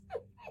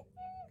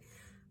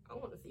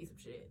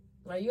shit.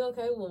 Are you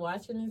okay with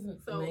watching this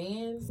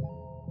man?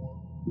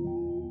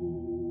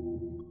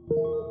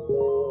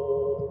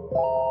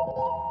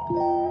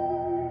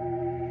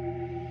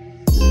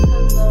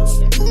 Hello,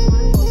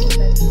 everyone. Welcome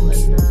back to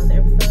another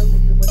episode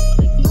of What You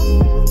Think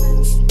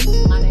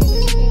Podcast. My name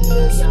is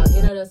Tina. Y'all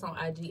get at us on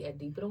IG at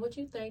Deeper Than What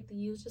You Think. To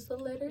use just a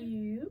letter.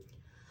 You.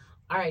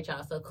 All right,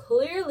 y'all. So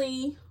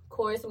clearly, of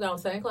course, we got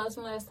the same class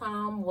from last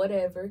time.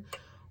 Whatever.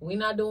 We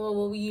not doing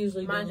what we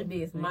usually do. Mind your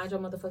business. Mind your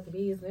motherfucking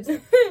business.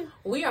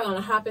 We are gonna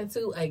hop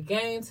into a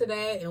game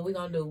today, and we're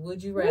gonna do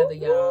Would You Rather,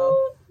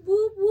 y'all.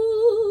 Whoop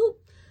whoop.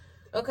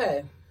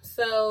 Okay.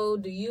 So,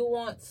 do you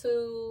want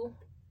to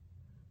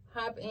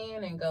hop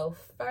in and go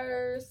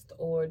first,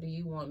 or do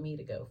you want me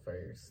to go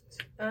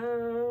first? I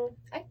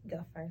can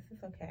go first.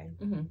 It's okay.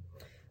 Mm-hmm.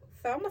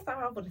 So I'm gonna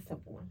start off with a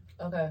simple one.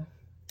 Okay.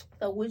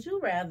 So would you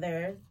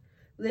rather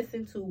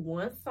listen to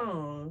one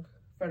song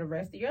for the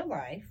rest of your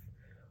life,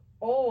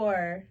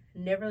 or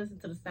never listen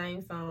to the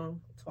same song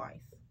twice?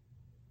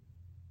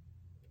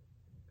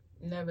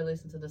 Never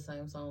listen to the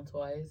same song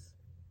twice.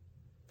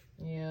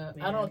 Yeah,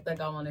 Man. I don't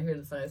think I want to hear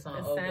the same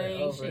song over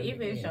and over shit.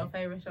 Even if it's again. your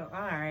favorite show.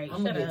 All right,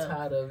 I'm gonna get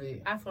tired of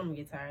it. I swear I'm gonna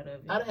get tired of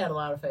it. I've had a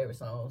lot of favorite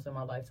songs in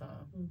my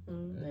lifetime.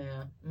 Mm-hmm.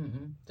 Yeah,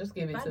 just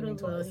give it I to me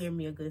do love twice. hear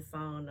me a good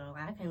song though.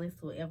 I can't listen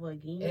to it ever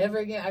again. Ever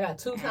again? I got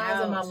 2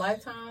 times in my Ouch.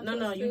 lifetime.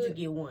 No, you just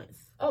get once.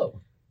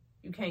 Oh.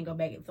 You can't go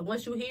back. So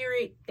once you hear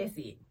it, that's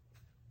it.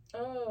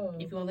 Oh.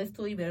 If you want to listen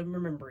to it, you better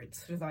remember it.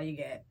 That's all you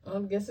got. I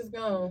guess it's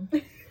gone.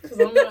 Because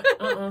I'm not,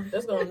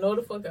 that's going to know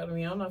the fuck out of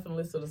me. I'm not going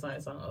to listen to the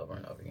same song over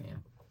and over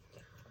again.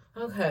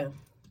 Okay.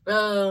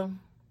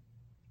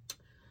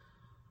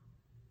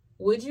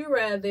 Would you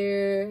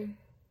rather...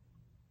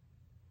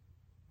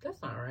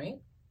 That's not right.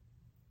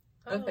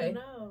 Okay.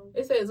 Oh, no.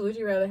 It says, would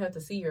you rather have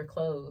to see your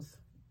clothes?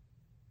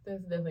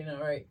 That's definitely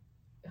not right.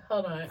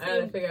 Hold on. I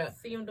gotta figure out.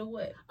 See them do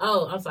what?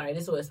 Oh, I'm sorry.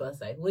 This is what it's supposed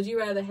to say. Would you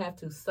rather have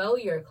to sew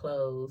your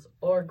clothes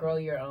or grow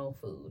your own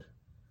food?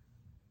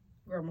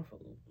 Grow my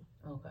food.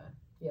 Okay.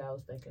 Yeah, I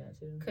was thinking that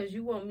too. Because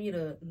you want me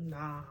to...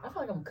 Nah. I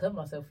feel like I'm cutting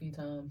myself a few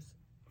times.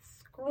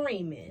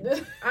 Screaming.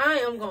 I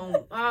am going...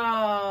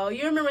 Oh,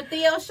 you remember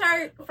Theo's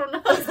shirt from the...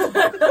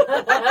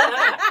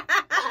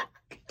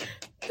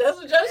 That's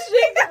what your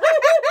shit got.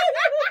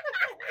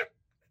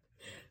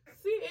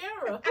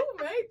 Sierra, who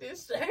made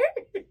this shirt?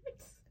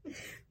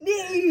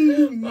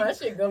 My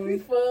shit gonna be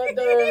fucked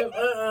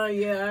up.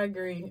 Yeah, I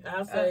agree.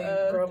 I'll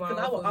say grow my own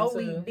I will food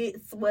only too. knit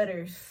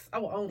sweaters. I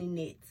will only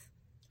knit.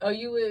 Oh,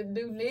 you would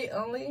do knit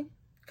only?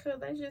 Cause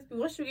they just be,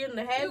 once you get in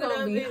the You're habit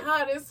gonna of be it,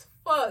 hot as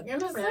fuck. In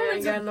the I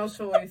ain't got no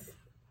choice.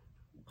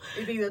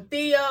 It's either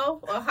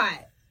Theo or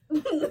hot.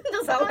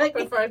 That's all I I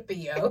can. prefer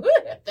Theo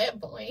at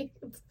that point.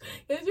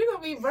 Cause you're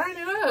gonna be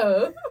burning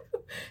up.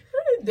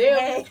 Damn.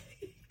 Hey.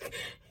 You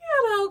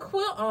got a whole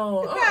quilt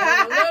on.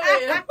 No,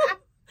 ma'am.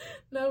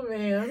 No,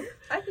 ma'am.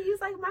 I can use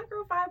like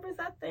microfibers.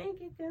 I think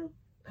you can.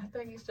 I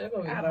think you still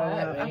gonna be I hot, don't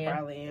know. man. I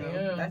probably am.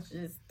 Yeah. That's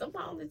just those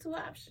my only 2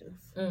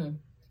 options.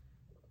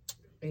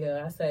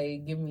 Yeah, I say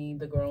give me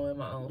the growing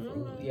my own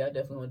food. Mhm. Yeah, I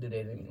definitely want to do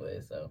that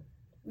anyway. So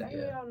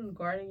Maybe out in the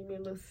garden, you mean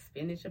a little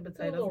spinach and a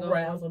potatoes. little going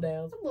razzle on.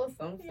 dazzle. A little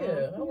something.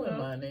 Yeah, I wouldn't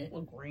mind A it.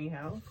 little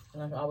greenhouse.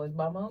 And I can always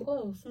buy my own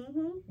clothes.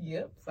 Mm-hmm.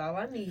 Yep. That's all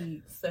I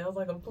need. Sounds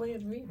like a plan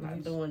to me. Not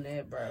bitch. doing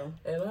that, bro.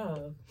 At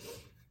all.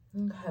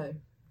 Okay.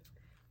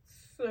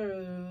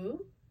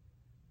 So,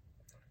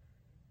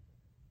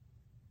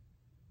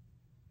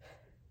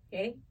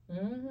 okay.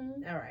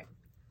 Mm-hmm. All right.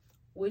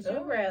 Would you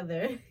Oh.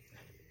 rather?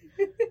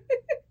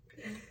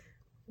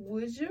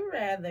 Would you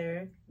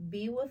rather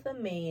be with a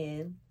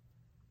man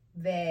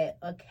that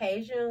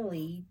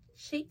occasionally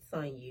cheats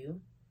on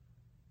you,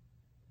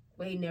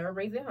 but he never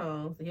brings it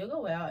home, so he'll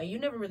go out and you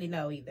never really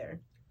know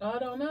either? I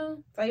don't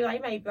know. So you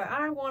might be like,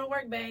 I'm going to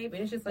work, babe,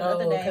 and it's just Oh,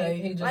 another day.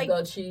 okay. He just Like,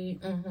 go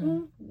cheat.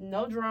 Mm-hmm.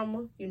 no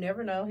drama. You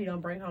never know. He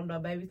don't bring home no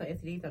babies, no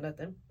STDs, no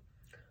nothing.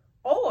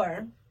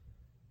 Or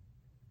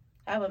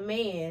have a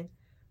man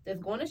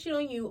that's going to cheat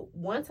on you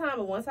one time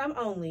and one time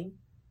only,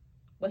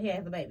 but he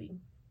has a baby.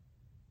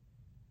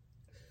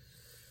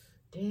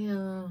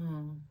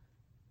 Damn.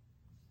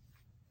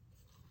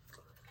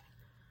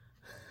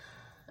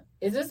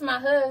 Is this my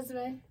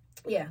husband?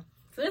 Yeah.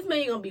 So this man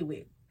you're going to be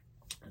with.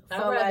 I'd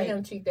So, rather like-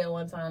 him cheat that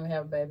one time and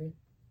have a baby.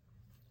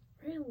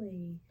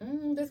 Really?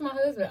 This is my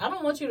husband. I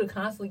don't want you to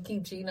constantly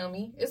keep cheating on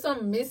me. It's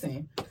something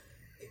missing.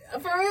 For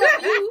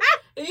real,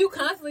 if you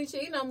constantly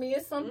cheating on me,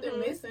 it's something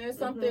missing. It's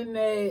something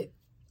that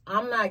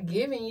I'm not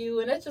giving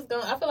you. And that's just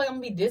I feel like I'm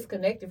going to be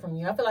disconnected from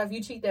you. I feel like if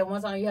you cheat that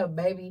one time you have a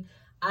baby,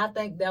 I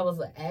think that was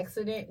an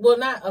accident. Well,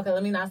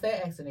 let me not say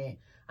accident.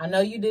 I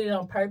know you did it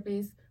on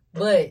purpose,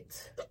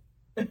 but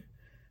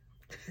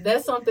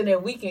that's something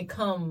that we can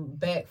come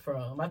back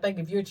from. I think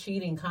if you're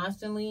cheating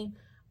constantly,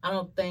 I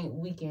don't think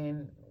we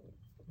can.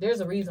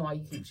 There's a reason why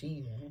you keep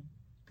cheating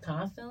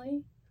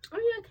constantly. I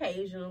mean,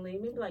 occasionally,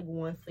 maybe like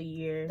once a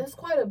year. That's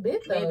quite a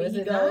bit, though. Maybe is he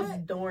it goes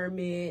not?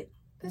 dormant.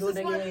 This Do is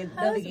it my again,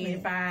 does it again in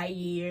husband. 5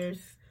 years.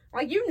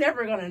 Like, you're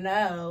never gonna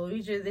know.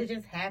 It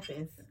just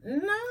happens.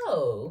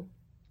 No.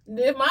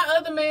 If my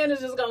other man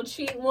is just gonna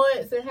cheat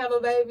once and have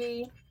a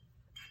baby,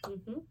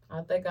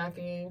 I think I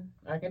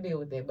can deal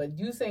with that. But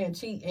you saying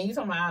cheat and you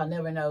talking about I'll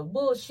never know.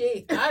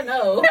 Bullshit. I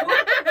know.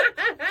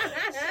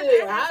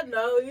 Shit, I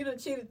know. You done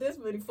cheated this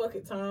many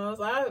fucking times.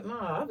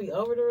 I'll be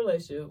over the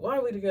relationship. Why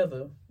are we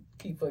together?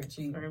 Keep fucking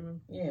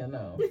cheating. Yeah,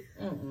 no.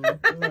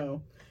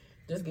 No.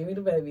 Just give me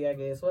the baby, I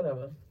guess.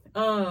 Whatever.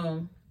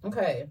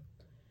 Okay.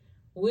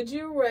 Would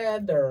you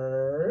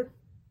rather...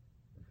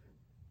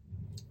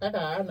 Okay,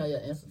 I know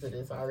your answer to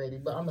this already,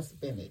 but I'm going to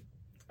spin it.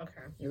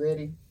 Okay. You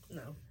ready?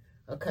 No.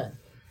 Okay.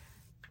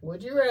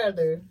 Would you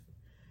rather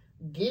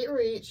get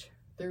rich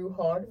through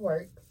hard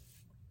work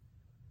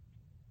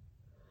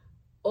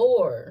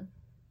or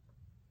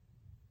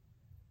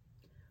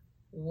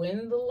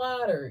win the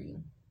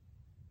lottery,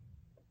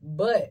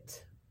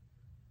 but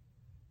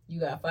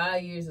you got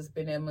 5 years to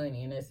spend that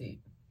money and that's it?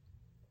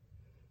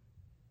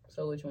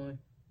 So which one?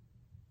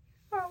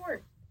 Hard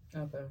work.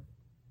 Okay.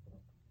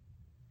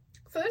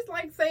 So it's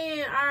like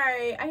saying, all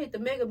right, I hit the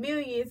Mega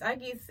Millions. I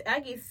get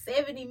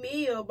 70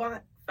 mil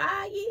by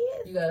 5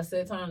 years. You gotta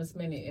set time to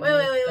spend it. Wait.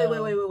 I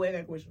got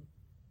a question.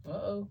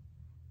 Uh-oh.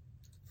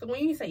 So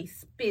when you say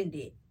spend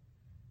it,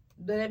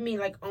 does that mean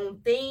like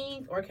on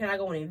things, or can I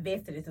go and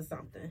invest it into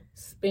something?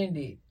 Spend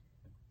it.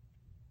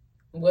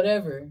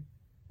 Whatever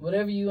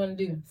you want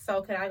to do.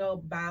 So can I go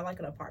buy like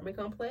an apartment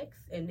complex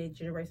and it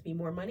generates me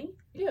more money?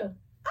 Yeah.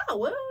 Oh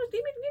well,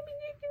 give me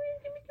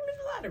the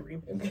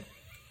lottery. Okay.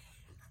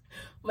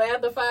 But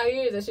after 5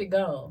 years, that shit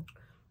gone.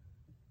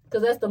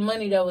 Because that's the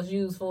money that was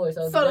used for it.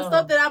 So the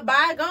stuff that I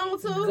buy gone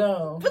too?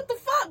 Gone. What the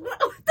fuck? What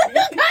the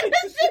kind of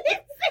shit is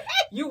that?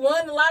 You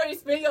won the lottery,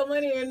 spend your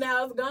money, and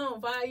now it's gone.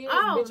 5 years.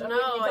 Oh, bitch.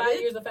 no. 5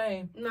 years of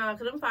fame. No,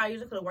 because them 5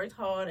 years I could have worked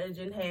hard and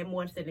just had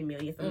more than 70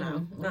 million. So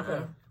no.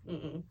 Okay.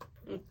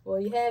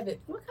 Well, you have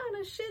it. What kind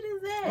of shit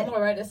is that? I'm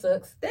alright, that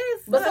sucks.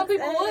 But some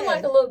people would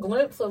like a little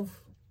glimpse of...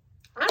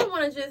 I don't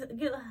want to just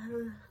get a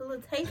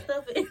little taste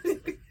of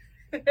it.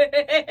 And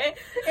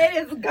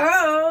it's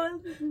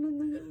gone.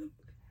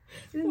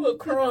 Little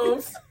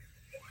crumbs.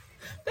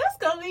 That's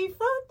gonna be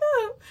fucked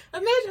up.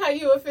 Imagine how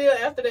you would feel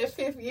after that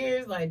 5th year.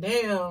 It's like,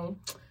 damn.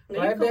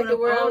 Right back to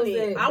where I was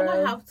at, I bro. want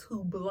to have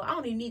to blow. I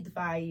don't even need the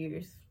 5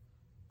 years.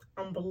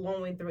 I'm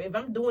blowing through. If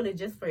I'm doing it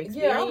just for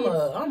experience, I'm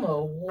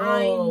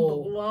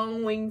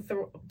blowing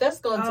through. That's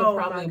going to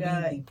probably be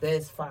the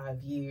best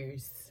 5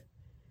 years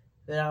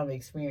that I've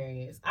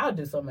experienced. I'll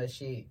do so much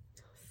shit.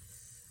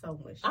 So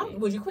much shit.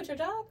 Would you quit your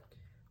job?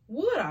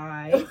 Would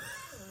I?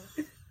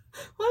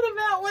 What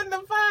about when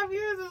the 5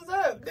 years is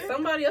up?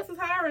 Somebody else is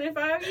hiring in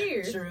 5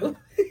 years. True.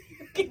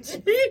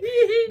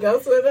 Go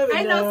to another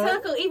Ain't job.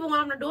 no telling, even when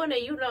I'm doing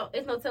that,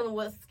 it's no telling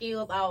what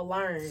skills I'll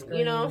learn.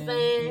 You know what I'm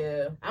saying?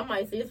 Yeah. I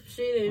might see some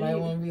shit in Might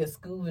want to be a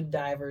scuba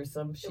diver or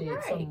some shit.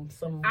 Right.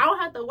 Some. I don't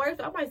have to work,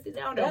 so I might sit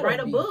down and write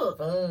a book.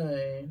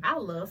 Fun. I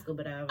love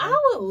scuba diving. I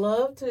would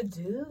love to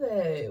do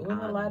that. Win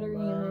the lottery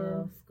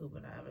and scuba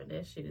diving.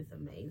 That shit is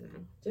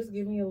amazing. Just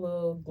give me a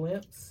little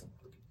glimpse.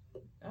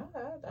 I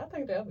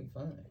think that'll be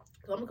fun.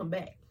 Cause I'm gonna come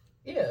back.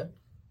 Yeah.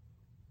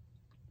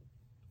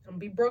 I'm gonna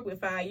be broke with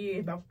 5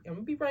 years, but I'm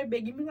gonna be right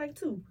back. Give me like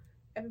 2.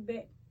 I'll be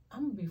back.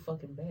 I'm gonna be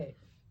fucking back.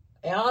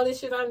 And all this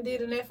shit I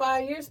did in that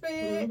 5 year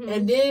span,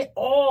 and then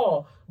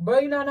bro,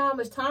 you know how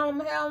much time I'm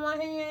gonna have on my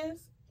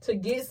hands to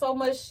get so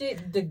much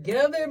shit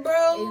together,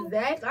 bro.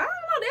 Exactly. I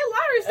don't know. That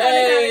lottery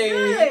sounded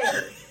good.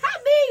 How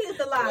big is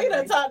the lottery? We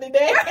done talked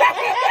today.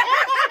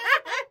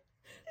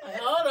 Like,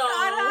 hold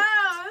on.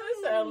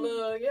 Sound a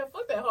little,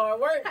 fuck that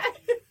hard work. I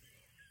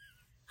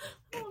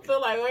don't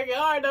feel like working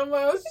hard no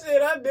more.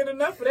 Shit, I did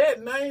enough of that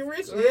and I ain't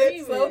rich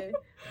yet. So.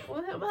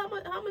 Well,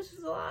 how much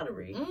is the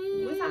lottery?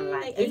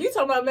 Like if you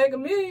talking about Mega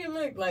Million,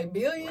 like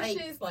billion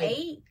shit, like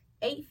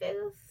eight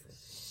figures.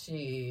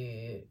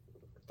 Shit,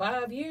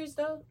 5 years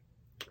though.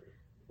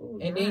 Ooh,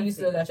 and then you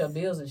still got your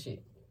bills and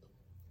shit.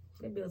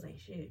 That bills ain't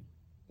shit.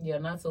 Yeah,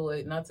 not to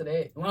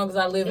that. As long as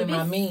I live in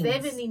my means.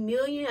 70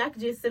 million, I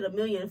could just set $1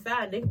 million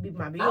aside. They could be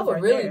my bills. I would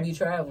right really there. be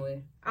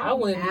traveling. I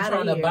wouldn't be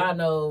trying to buy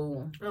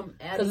no,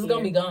 because it's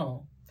gonna be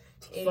gone.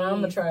 So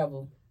I'm gonna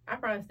travel. I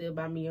probably still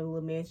buy me a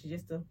little mansion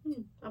just to.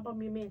 I bought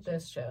me a mansion.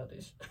 That's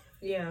childish.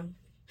 Yeah,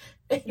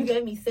 you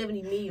gave me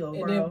 70 mil,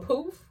 bro. And then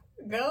poof,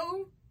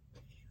 gone.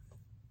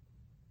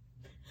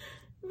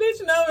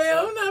 Bitch, no man,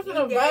 I'm not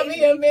gonna buy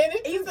me a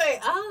minute. You say,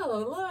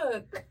 oh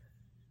look.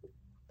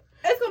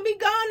 It's gonna be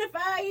gone in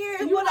 5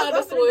 years. You might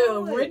as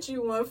well rent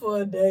you one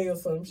for a day or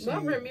some shit. I'll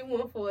rent me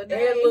one for a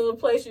day. Every little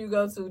place you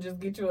go to, just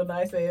get you a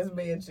nice ass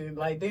mansion.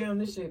 Like, damn,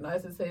 this shit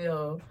nice as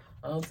hell.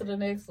 On to the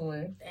next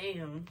one.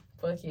 Damn.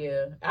 Fuck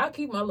yeah. I'll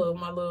keep my little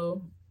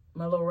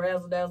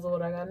razzle dazzle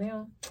what I got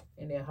now,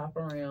 and then hop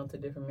around to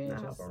different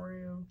mansions. Hop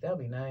around. That'll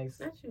be nice.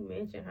 Not you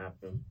mansion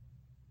hopping.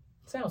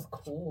 Sounds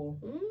cool.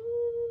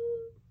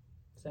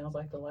 Sounds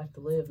like the life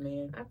to live,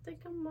 man. I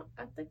think I'm gonna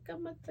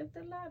take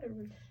the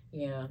lottery.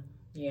 Yeah.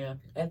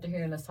 After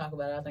hearing us talk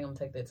about it, I think I'm gonna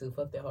take that too.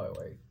 Fuck that hard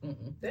work.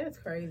 That's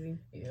crazy.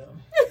 Yeah.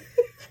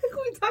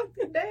 We talked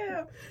it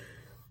down.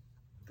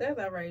 That's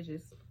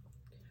outrageous.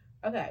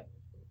 Okay.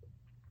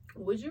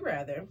 Would you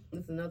rather,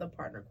 this is another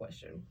partner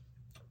question.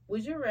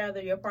 Would you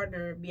rather your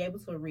partner be able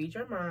to read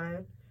your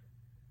mind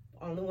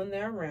only when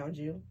they're around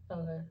you.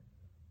 Okay.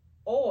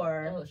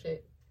 Or Oh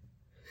shit.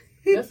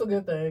 That's a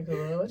good thing.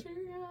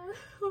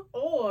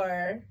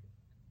 Or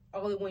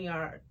only when y'all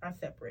are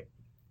separate.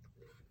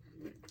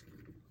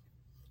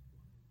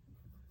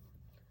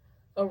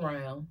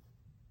 Around.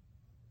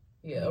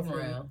 Yeah, Me too.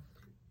 around.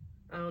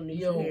 I don't need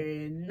Yo. you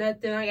hearing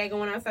nothing I got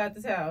going outside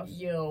this house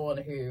You don't want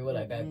to hear what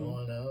I got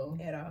going on.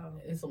 at all.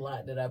 It's a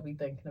lot that I be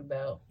thinking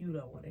about. You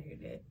don't want to hear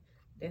that.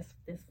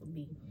 That's for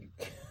me.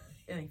 It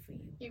ain't for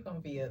you. You're gonna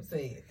be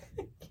upset.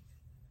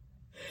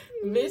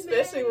 Me,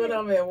 especially when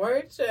I'm at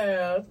work,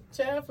 child.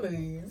 Child,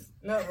 please.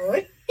 No,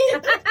 boy.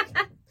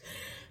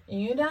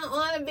 You don't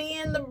want to be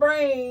in the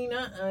brain.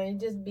 You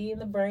just be in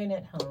the brain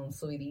at home,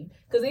 sweetie.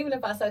 Because even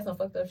if I say some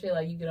fucked up shit,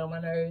 like you get on my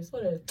nerves,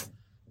 whatever.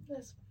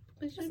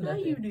 But you know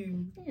you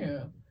do.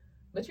 Yeah.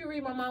 But you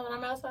read my mind when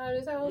I'm outside of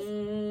this house,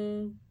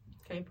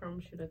 Can't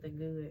promise you nothing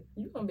good.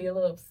 you're going to be a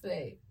little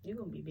upset. You're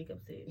going to be big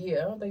upset. Yeah,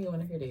 I don't think you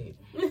want to hear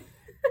that.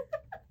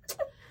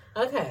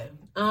 Okay.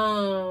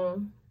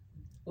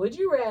 Would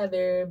you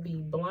rather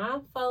be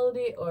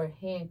blindfolded or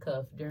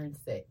handcuffed during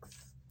sex?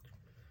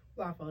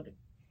 Blindfolded.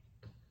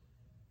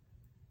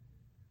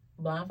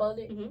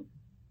 Blindfolded? Mhm.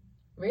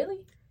 Really?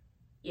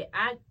 Yeah,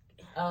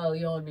 Oh,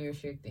 you don't want to be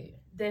restricted.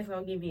 that's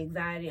going to give me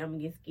anxiety. I'm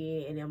going to get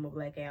scared and then I'm going to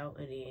black out.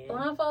 And then.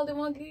 Blindfolded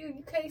won't give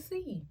you can't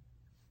see.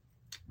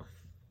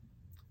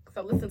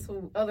 So listen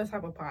to other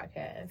type of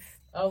podcasts.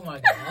 Oh my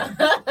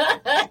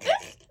God.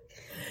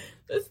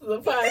 This is a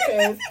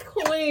podcast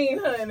queen,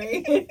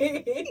 honey.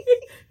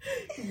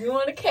 You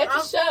want to catch a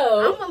I'm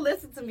show? going to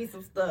listen to me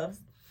some stuff.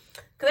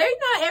 Because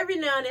every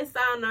now and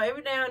then,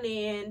 every now and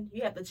then,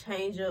 you have to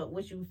change up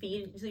what you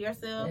feed to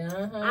yourself.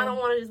 Uh-huh. I don't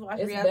want to just watch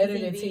It's reality better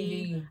than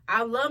TV. TV.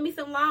 I love me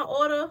some Law and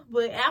Order,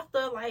 but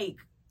after like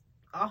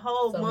a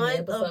whole So many month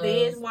of episodes.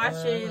 binge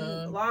watching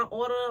Uh-huh. Law and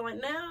Order,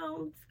 like now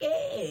I'm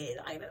scared.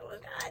 Like, I don't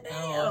watch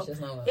goddamn. this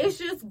no more. It's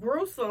just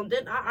gruesome.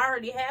 Then I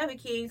already have a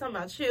kid. Talking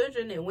about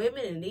children and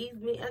women and these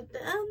men.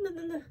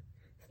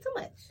 It's too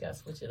much. Gotta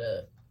switch it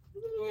up.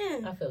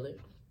 Yeah. I feel it.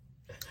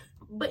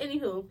 But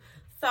anywho,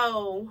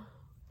 so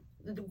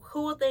the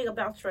cool thing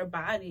about your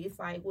body is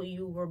like when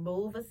you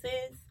remove a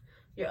sense,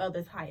 your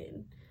others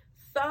heighten.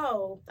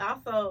 So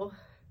also,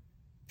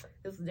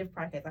 this was a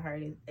different podcast I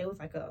heard. It was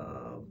like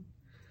a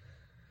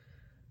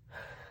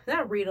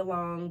not read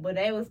along, but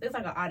it's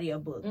like an audio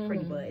book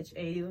pretty much,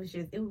 and it was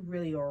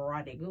really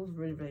erotic. It was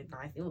really, really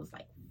nice. It was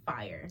like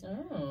fire.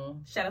 Oh.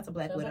 Shout out to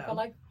Black Sounds Widow.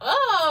 like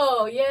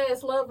oh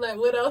yes, love Black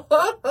Widow.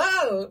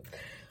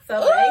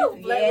 So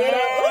Ooh, Black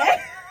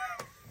yeah.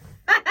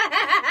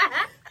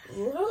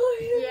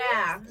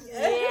 Oh,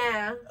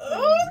 Yeah.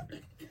 Oh.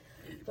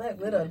 Black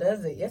Widow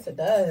does it. Yes, it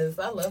does.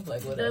 I love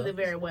Black Widow. Does it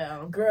very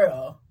well.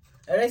 Girl,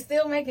 are they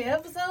still making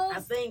episodes? I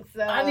think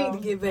so. I need to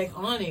get back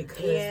on it. 'Cause,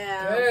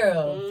 Yeah.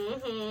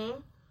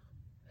 girl.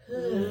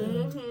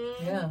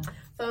 Yeah.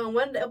 So in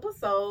one of the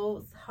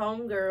episodes,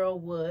 homegirl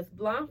was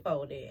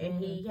blindfolded, and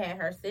he had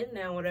her sitting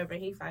down, whatever.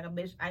 And he's like,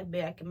 I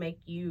bet I can make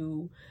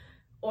you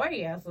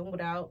orgasm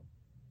without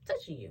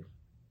touching you.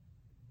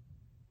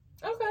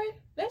 Okay,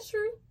 that's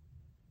true.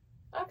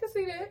 I can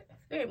see that.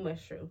 Very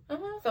much true.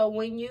 Uh-huh. So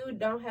when you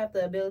don't have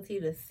the ability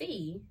to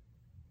see,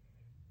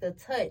 the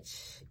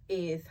touch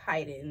is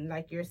heightened.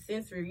 Like your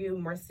sensory, you're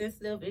more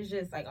sensitive. It's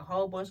just like a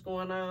whole bunch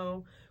going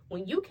on.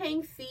 When you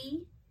can't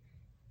see,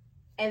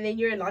 and then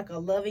you're in like a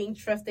loving,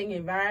 trusting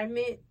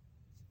environment.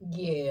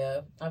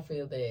 Yeah, I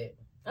feel that.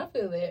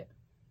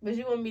 But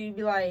you want me to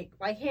be like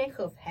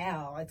handcuffs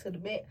how? Like to the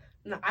bed?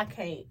 No, I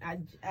can't. I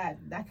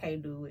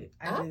can't do it.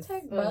 I'll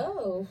take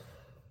both.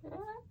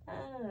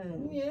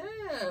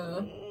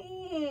 Yeah.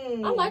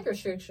 I like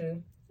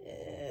restriction.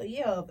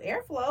 Yeah,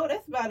 airflow.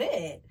 That's about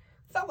it.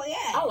 So like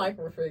that. I like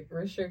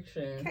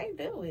restriction. Can't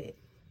do it.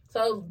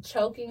 So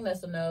choking,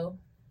 that's a no.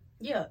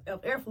 Yeah,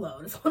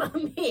 airflow. That's what I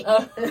mean.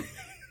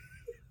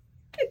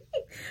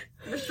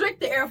 Restrict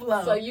the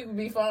airflow. So you can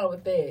be fine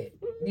with that.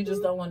 You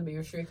just don't want to be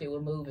restricted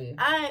with moving.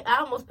 I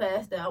almost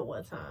passed out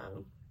one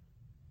time.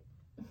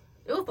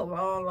 It was a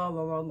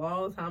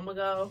long time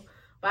ago.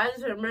 But I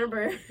just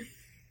remember.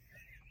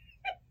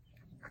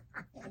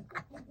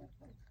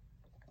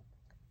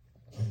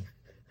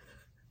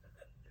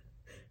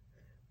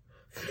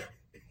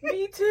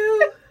 Me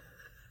too.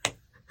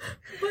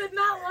 But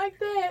not like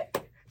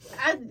that.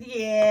 I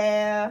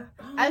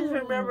just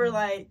remember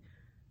like,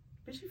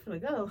 bitch, you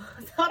finna go.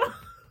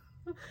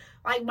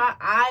 Like my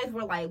eyes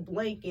were like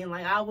blinking,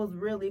 like I was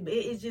really.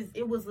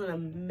 It was an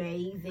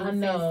amazing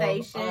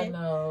sensation. I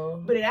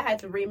know. But I had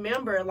to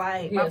remember,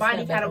 like my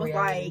body kind of was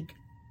like,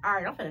 all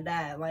right, I'm finna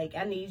die. Like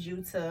I need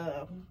you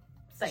to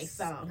say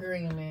something.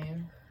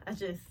 Screaming.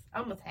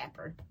 I'm a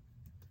tapper.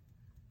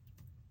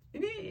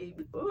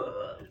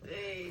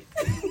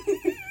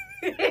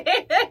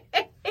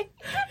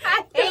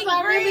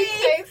 I really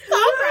can't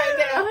stop right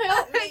now.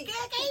 Help me.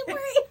 I can't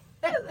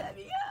breathe. Let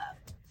me up.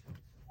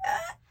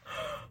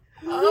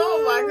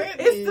 Oh my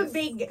goodness. It's the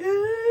big.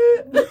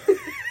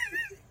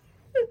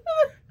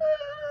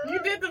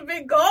 You did the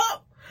big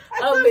gulp?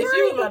 Oh, bitch,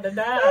 you was about to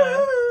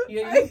die.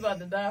 Yeah, you was about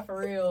to die for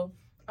real.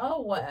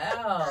 Oh,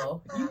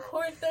 wow. You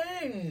poor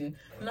thing.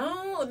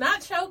 No,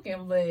 not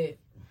choking, but,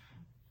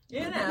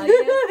 you know.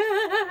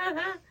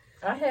 Yeah.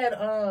 I had,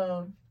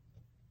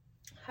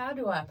 how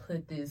do I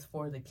put this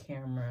for the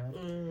camera?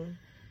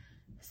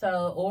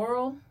 So,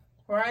 oral,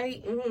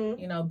 right? Mm-hmm.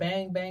 You know,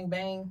 bang, bang,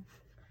 bang.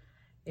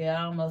 Yeah,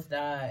 I almost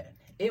died.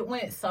 It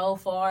went so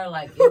far,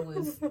 like, it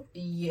was,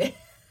 yeah.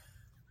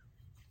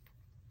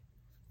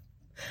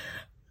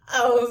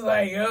 I was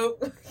like, yo.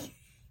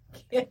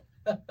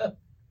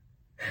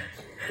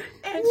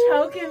 And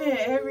choking and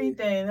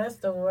everything. That's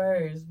the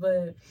worst.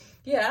 But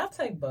yeah, I'll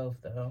take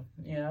both though.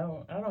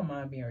 Yeah, I don't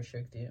mind being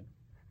restricted.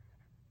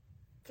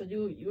 So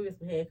you get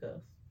some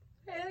handcuffs.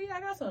 Hell yeah,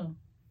 I got some.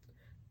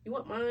 You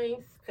want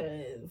mine?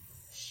 Cause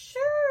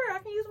sure, I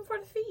can use them for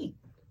the feet.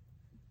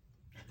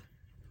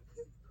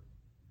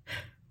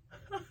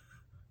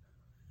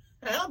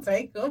 I'll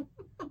take them.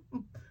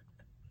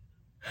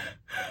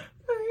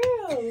 For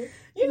real.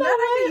 You know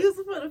I can use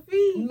them for the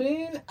feet.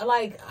 Men,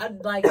 like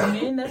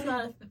men. That's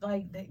not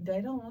like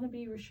they don't want to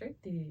be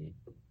restricted.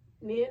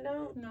 Men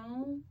don't.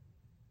 No,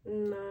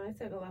 it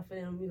take a lot for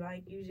them.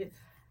 Like you just.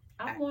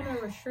 I want to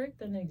restrict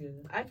the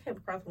nigga. I came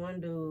across one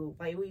dude.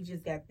 Like we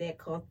just got that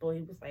comfortable.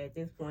 He was like, at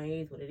this point,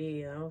 it is what it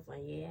is. And I was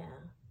like,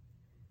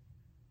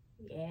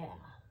 yeah.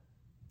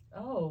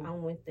 Oh,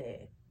 I'm with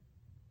that.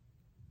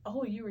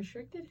 Oh, you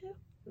restricted him?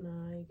 No,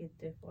 I didn't get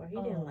that far. He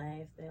didn't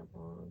last that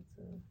long,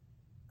 so.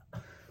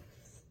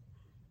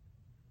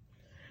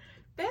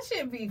 That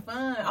should be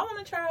fun. I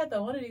want to try it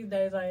though. One of these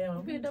days I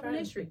am. Be a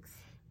dominatrix.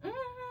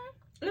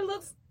 It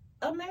looks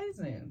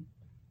amazing.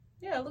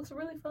 Yeah, it looks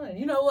really fun.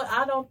 You know what?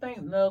 I don't think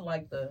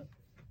like the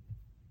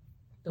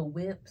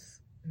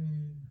whips.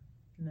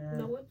 Nah.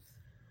 No whips.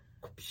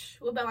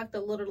 What about like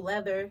the little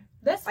leather?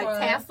 That's like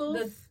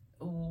tassels.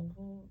 You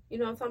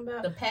know what I'm talking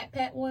about? The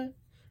pat one.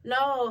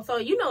 No, so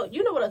you know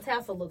what a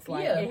tassel looks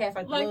like. Yeah, it has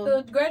like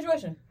the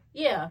graduation.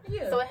 Yeah.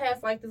 So it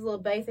has like this little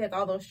base, it has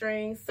all those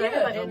strings. So it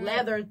has like a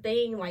leather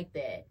thing like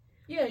that.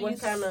 Yeah, you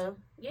kind of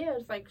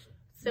it's like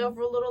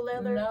several little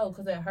leather. No,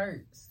 because it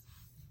hurts.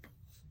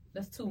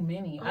 That's too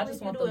many. I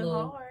just want the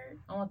little. Hard.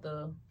 I want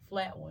the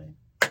flat one.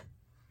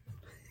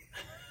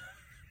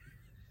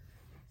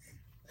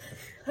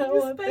 I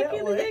want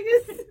that one.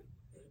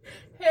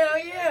 Hell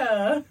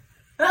yeah!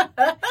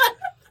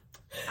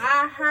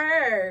 I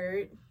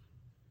heard.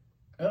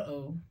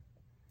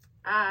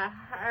 I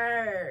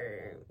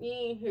heard. You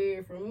ain't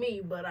hear from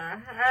me, but I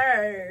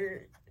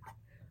heard.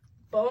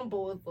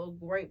 Bumble is a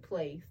great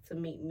place to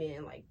meet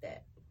men like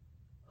that.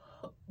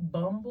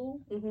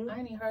 Bumble? Mm-hmm. I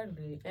ain't even heard of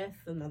it.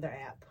 That's another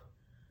app.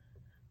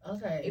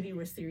 Okay. If you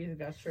were serious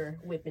about your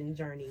whipping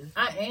journey.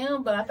 I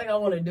am, but I think I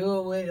want to do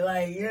it with,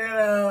 like,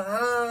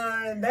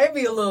 they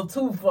be a little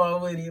too far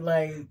with it.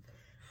 Like,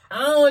 I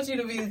don't want you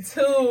to be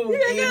too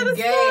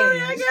engaged.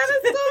 I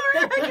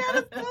got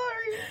a story.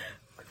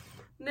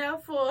 Now,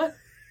 for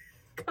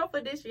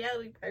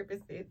confidentiality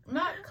purposes.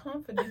 Not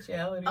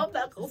confidentiality. I'm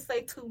not going to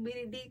say too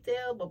many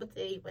details, but I'm going to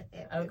tell you what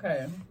happened.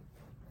 Okay.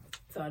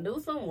 So I knew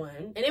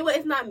someone, and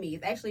it's not me.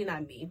 It's actually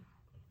not me.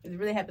 It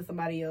really happened to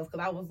somebody else,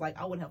 because I was like,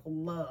 I would have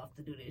loved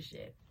to do this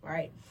shit,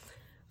 right?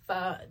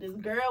 So this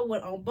girl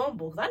went on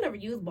Bumble, because I never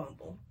used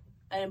Bumble.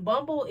 And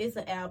Bumble is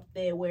an app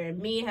that where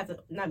women have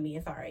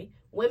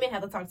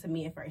to talk to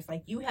men first.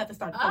 Like, you have to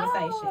start the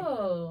conversation.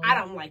 Oh. I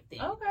don't like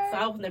that. Okay. So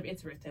I was never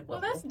interested in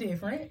Bumble. Well, that's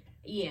different.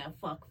 Yeah,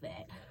 fuck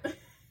that.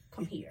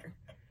 Come here.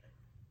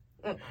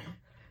 So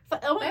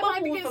Bumble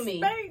might be for getting me.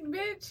 spanked,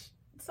 bitch.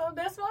 So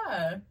that's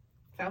why.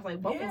 Sounds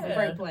like Bumble's a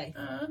great play.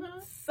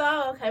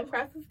 So came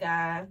across this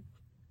guy,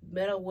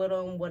 met up with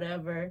him,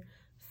 whatever.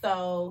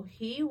 So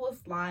he was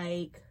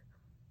like,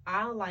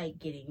 I like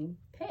getting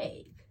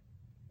paid.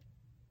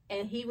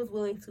 And he was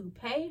willing to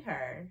pay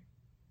her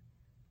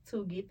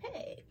to get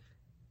paid.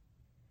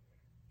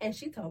 And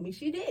she told me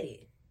she did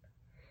it.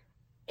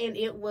 And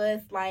it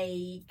was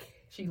like...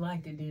 She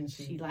liked it, didn't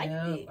she? She liked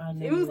it.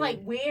 It was like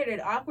weird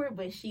and awkward,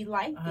 but she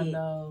liked it. I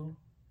know.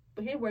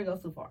 But here's where it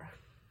goes too far.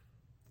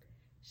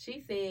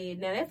 She said,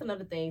 now that's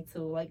another thing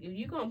too. Like, if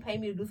you're going to pay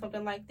me to do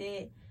something like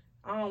that,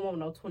 I don't want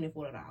no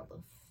 $24.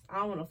 I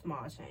don't want no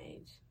small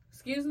change.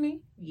 Excuse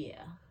me?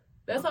 Yeah.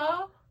 That's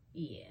all?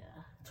 Yeah.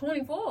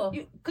 24.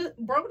 Cause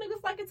broke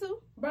niggas like it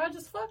too. Bro, I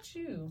just fucked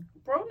you.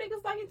 Broke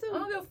niggas like it too. I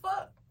don't give a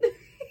fuck.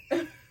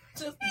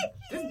 Just,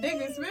 this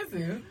dick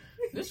expensive.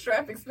 This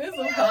strap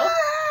expensive, huh?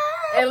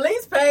 At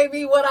least pay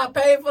me what I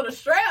paid for the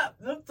strap.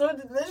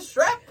 This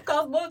strap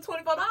cost more than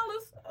 $24.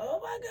 Oh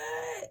my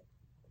God.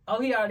 Oh,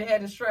 he already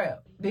had the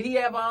strap. Did he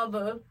have all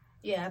the...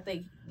 Yeah, I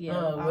think,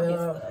 yeah.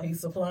 Well,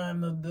 he's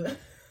supplying the...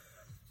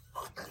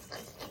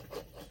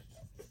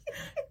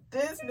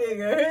 This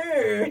nigga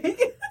here, he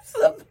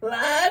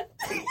supplied.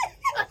 How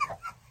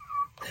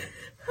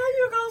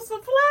you gonna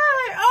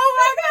supply? Oh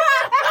my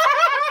God!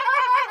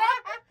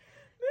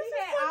 This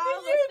is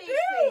something you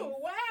do.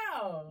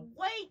 Wow.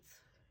 Wait,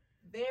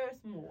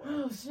 there's more.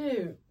 Oh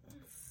shit.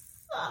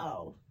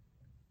 So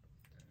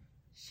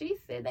she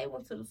said they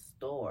went to the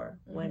store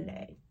one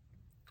day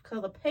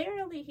because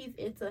apparently he's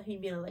into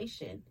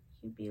humiliation.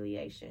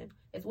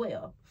 as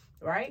well,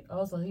 right?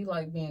 Oh, so he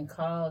like being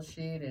called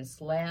shit and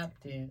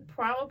slapped and...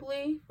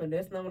 Probably, but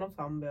that's not what I'm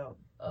talking about.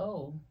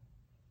 Oh.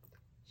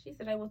 She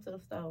said they went to the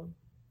store.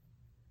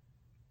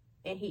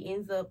 And he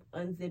ends up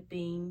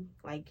unzipping,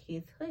 like,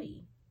 his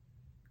hoodie.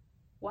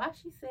 Why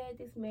she said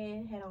this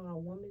man had on a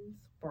woman's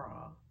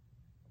bra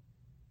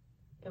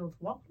and was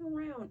walking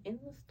around in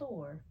the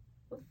store.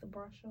 What's the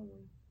bra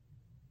showing?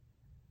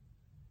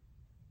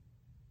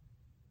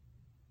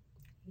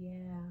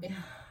 Yeah.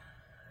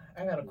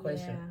 I got a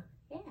question.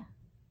 Yeah.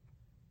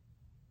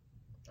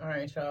 All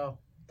right, y'all.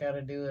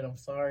 Gotta do it. I'm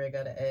sorry. I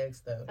gotta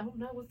ask, though. I don't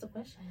know. What's the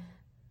question?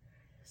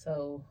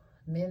 So,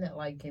 men that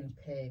like getting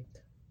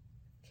pegged,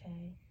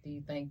 Okay. do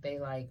you think they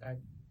like are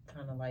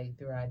kind of like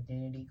through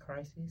identity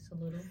crisis a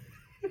little?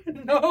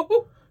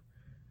 No.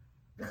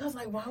 Because,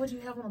 like, why would you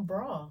have on a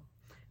bra?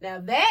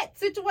 Now, that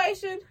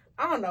situation,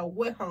 I don't know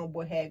what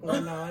homeboy had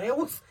going on.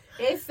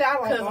 It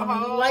sounded like a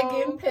whole... like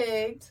getting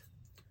pegged.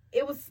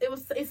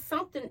 It's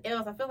something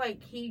else. I feel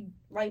like he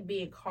like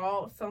being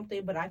called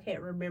something, but I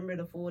can't remember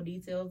the full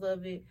details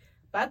of it.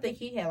 But I think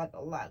he had like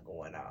a lot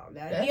going on.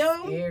 Now, That's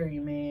scary,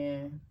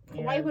 man.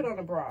 Why you put on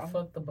a bra?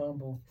 Fuck the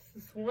bumble.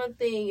 It's one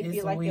thing if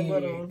you like weird. your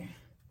little...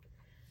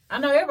 I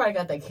know everybody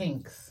got their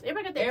kinks.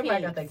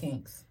 Everybody got their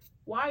kinks.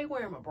 Why are you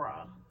wearing my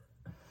bra?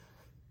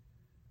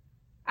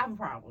 I have a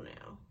problem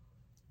now.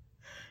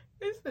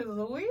 This is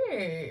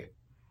weird.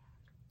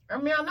 I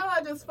mean, I know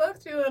I just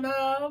fucked you and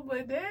all,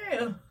 but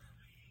damn.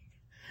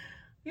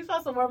 You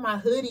supposed to wear my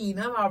hoodie,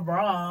 not my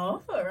bra.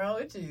 What's wrong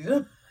with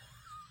you?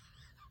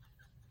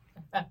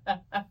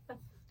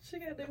 She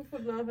got them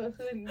putting on her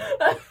hoodie.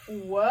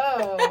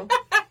 Whoa.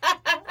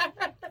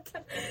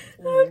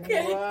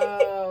 Okay.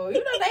 Whoa.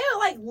 You know, they'll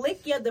like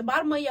lick you at the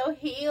bottom of your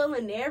heel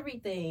and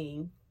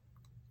everything.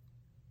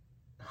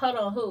 Hold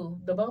on, who?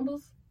 The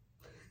Bumbles?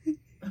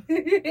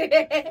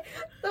 The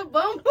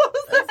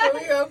Bumbles? That's what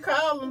we gonna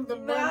call them, the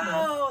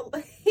Bumbles.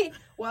 No.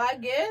 Well, I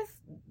guess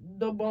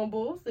the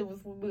Bumbles, it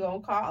was what we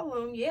gonna call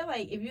them. Yeah,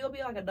 like, if you'll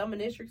be like a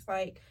dominatrix,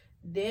 like,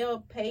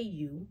 they'll pay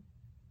you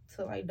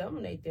to, like,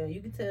 dominate them.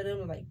 You can tell them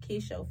to, like,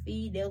 kiss your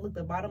feet. They'll look at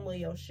the bottom of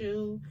your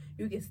shoe.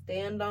 You can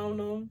stand on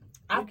them.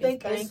 I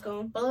think it's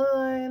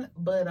fun,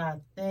 but I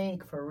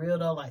think, for real,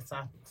 though, like,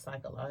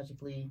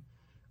 psychologically,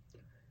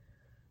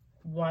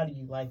 why do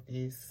you like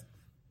this?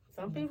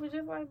 Some people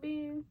just like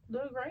being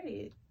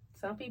degraded.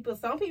 Some people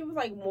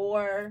like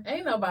more.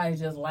 Ain't nobody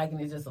just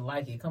liking it just to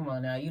like it. Come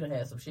on now, you done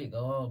had some shit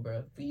go on,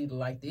 bro, for you to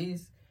like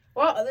this.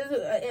 Well,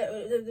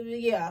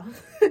 yeah.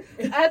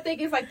 I think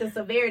it's like the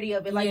severity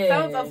of it. Like,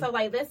 so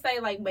like, let's say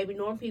like maybe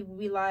normal people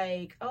be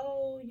like,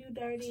 "Oh, you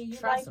dirty. You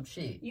try like some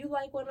shit. You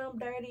like when I'm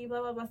dirty,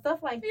 blah blah blah,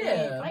 stuff like Yeah.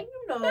 that." Like,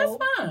 you know, That's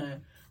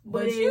fine.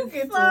 But you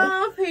get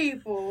some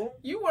people,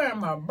 you wearing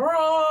my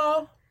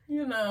bra.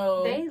 You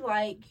know, they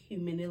like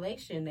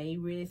humiliation. They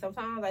really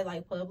sometimes they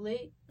like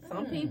public.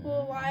 Some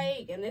people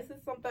like, and this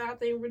is something I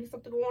think really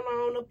something going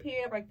on up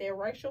here, like their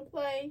racial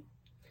play.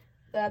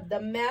 The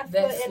master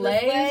that and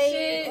slave the slave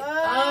shit.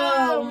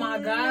 Oh my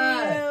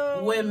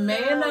god! When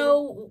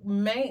Mano,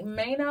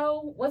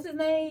 what's his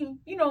name?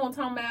 You know what I'm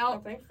talking about? I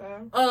think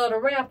so. The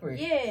rapper.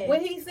 Yeah.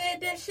 When he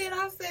said that shit,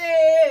 I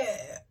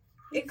said,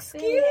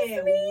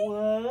 "Excuse me,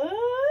 what?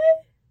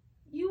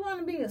 You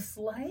want to be a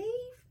slave?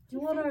 You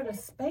want her to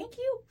spank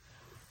you?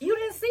 You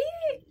didn't see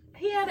it?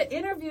 He had an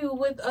interview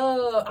with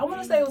I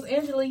want to say it was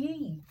Angela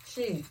Yee.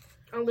 Shit,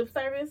 on lip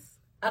service.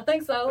 I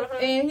think so. Uh-huh.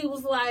 And he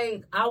was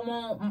like, I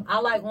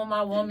like when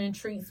my woman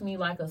treats me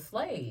like a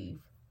slave.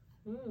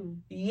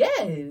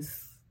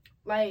 Yes.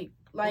 Like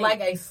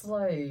a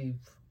slave.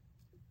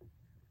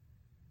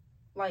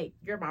 Like,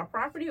 you're my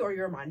property or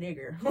you're my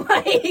nigger?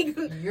 Like,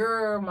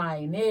 you're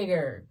my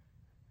nigger.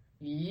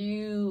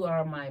 You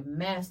are my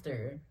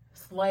master.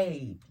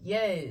 Slave.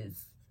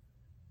 Yes.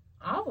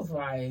 I was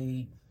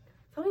like,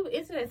 some people,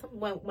 it's that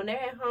when they're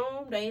at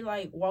home, they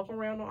like walk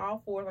around on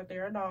all fours like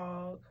they're a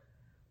dog.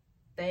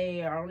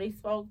 They only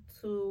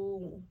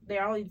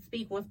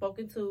speak when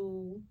spoken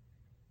to.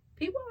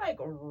 People are like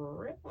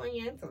really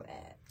into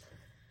that.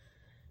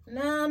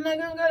 No, I'm not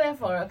gonna go that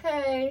far,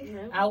 okay?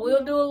 Yeah, I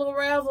will do a little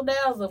razzle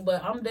dazzle,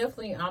 but I don't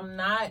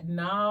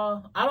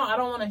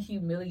want to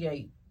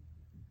humiliate.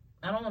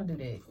 I don't want to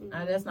do that.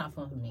 Mm-hmm. That's not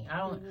fun for me. I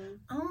don't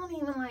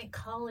even like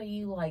calling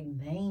you like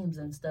names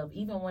and stuff.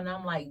 Even when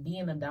I'm like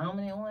being a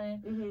dominant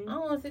one, I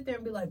don't want to sit there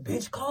and be like,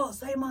 "Bitch,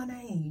 say my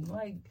name."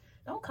 Like,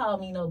 don't call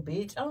me no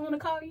bitch. I don't want to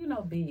call you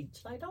no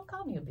bitch. Like, don't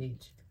call me a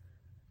bitch.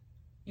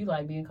 You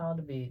like being called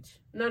a bitch?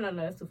 No,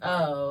 that's too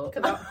far. Oh,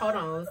 hold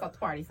on, let's stop the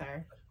party,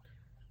 sir.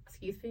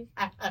 Excuse me.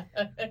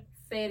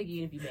 Say it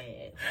again if you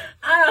mad.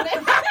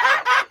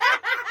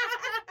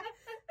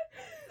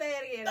 Say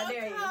it again.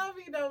 Don't call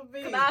me no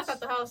bitch. Cause I'll stop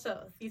the whole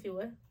show. Excuse me,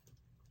 what?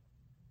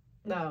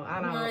 No,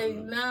 I don't. Like,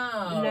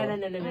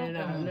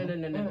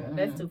 No.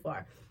 That's too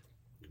far.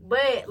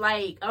 But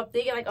like, I'm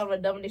thinking like on a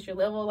domination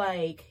level,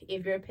 like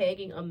if you're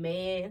pegging a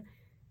man,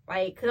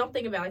 like, cause I'm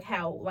thinking about like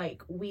how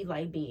like we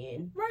like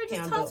being. Right,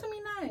 just talk to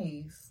me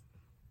nice.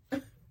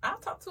 I'll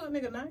talk to a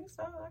nigga nice.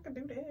 I can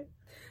do that.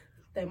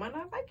 They might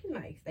not like you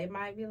nice. They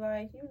might be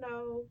like,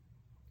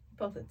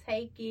 supposed to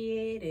take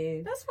it,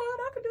 and That's fine.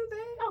 I could do that.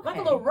 Okay. Like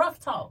a little rough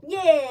talk.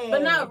 yeah,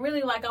 But not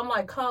really like I'm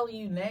like calling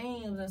you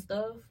names and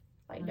stuff.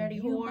 like dirty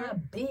you whore. my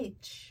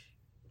bitch.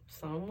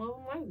 Some of them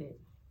like it.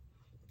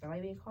 I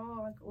like being called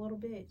like a little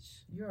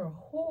bitch. You're a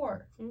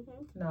whore.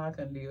 Mm-hmm. No, I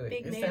couldn't do it.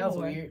 Big It man sounds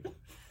whore. weird.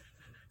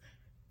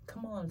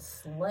 Come on,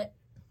 slut.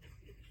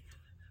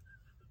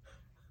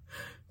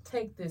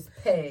 Take this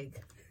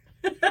peg.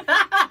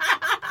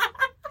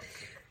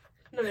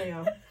 No,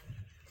 ma'am.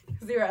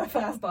 0 out of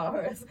 5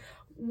 stars.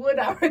 Would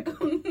I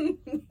recommend?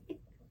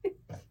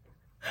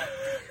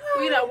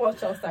 We don't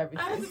want your services.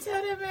 I have to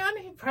tell that man I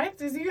need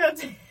practice. You have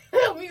to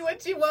tell me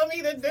what you want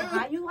me to do. So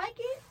how you like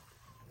it?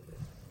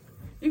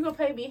 You gonna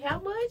pay me how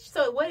much?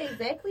 So what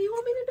exactly you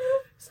want me to do?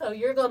 So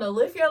you're gonna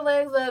lift your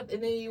legs up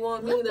and then you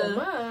want me Lift them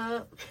to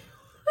up.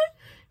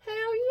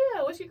 hell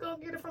yeah. What you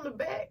gonna get it from the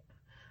back?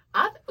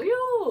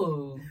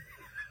 Yo.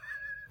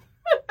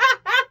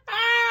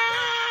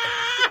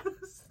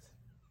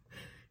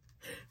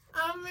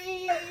 I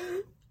mean,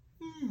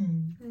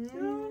 I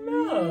don't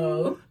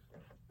know.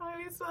 I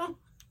mean, so I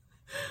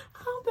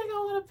don't think I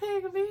want to pay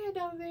a bid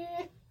though,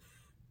 man.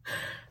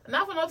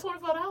 Not for no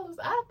 $24.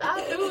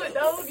 I do it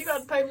though. You got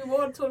to pay me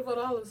more than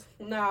 $24.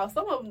 No,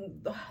 some of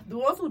them, the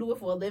ones who do it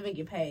for a living,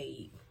 get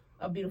paid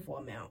a beautiful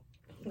amount.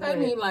 Pay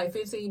me like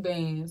 15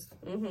 bands.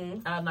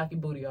 Mm-hmm. I'll knock your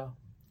booty off.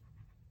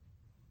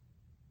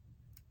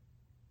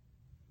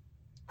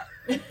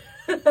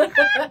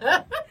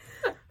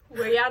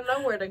 Well, y'all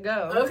know where to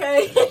go.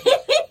 Okay.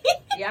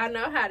 Y'all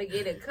know how to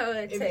get in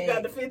contact. If you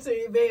got the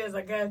 15 bands,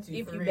 I got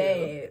you. If for you real.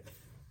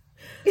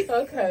 bad.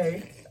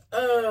 Okay. I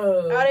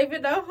don't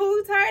even know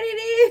whose turn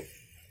it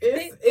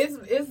is.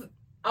 It's.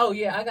 Oh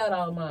yeah, I got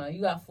all mine.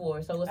 You got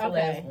 4. So what's the Okay.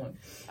 last one?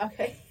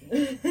 Okay.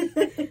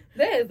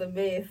 That is a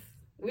mess.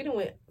 We done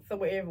went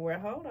somewhere everywhere.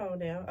 Hold on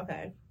now.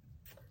 Okay.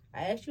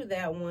 I asked you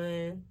that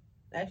one.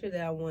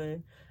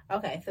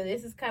 Okay, so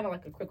this is kind of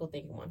like a critical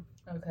thinking one.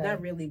 Okay.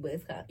 Not really, but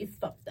it's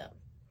fucked up.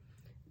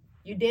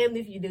 You damned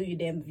if you do, you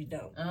damned if you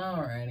don't.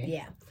 Alrighty.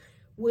 Yeah.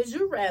 Would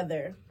you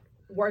rather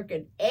work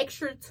an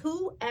extra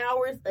 2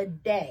 hours a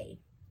day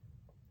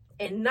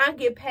and not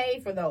get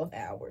paid for those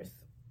hours?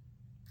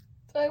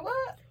 Say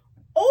what?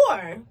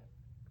 Or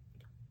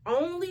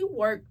only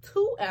work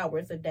 2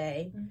 hours a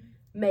day, Mhm.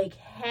 make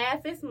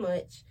half as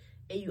much,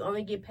 and you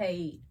only get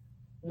paid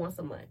once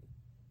a month?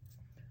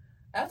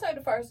 I'll take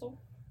the first one.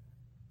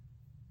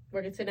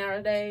 Working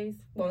 10-hour days,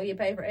 won't get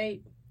paid for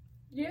 8?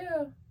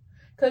 Yeah.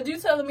 Cause you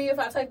telling me if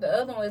I take the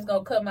other one, it's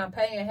gonna cut my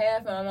pay in half,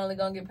 and I'm only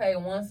gonna get paid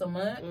once a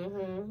month.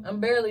 Mm-hmm. I'm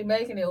barely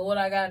making it with what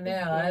I got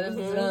now. I just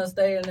Mhm. gonna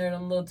stay in there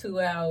them little 2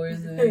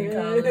 hours and then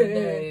call it a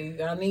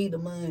day. I need the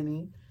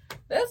money.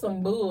 That's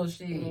some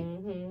bullshit.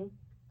 Mm-hmm.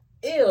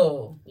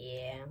 Ew.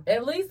 Yeah.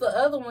 At least the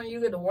other one you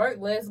get to work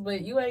less,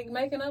 but you ain't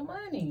making up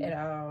money. At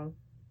all.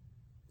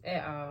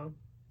 At all.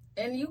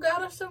 And you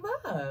gotta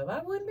survive.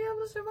 I wouldn't be able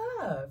to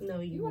survive.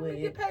 No, you want me to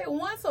wouldn't. get paid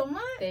once a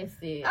month? That's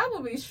it. I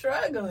would be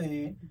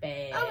struggling.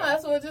 Bad. I might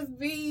as well just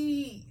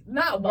be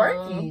not Bum.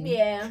 working.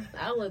 Yeah,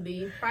 I would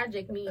be.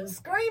 Project me.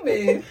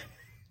 Screaming.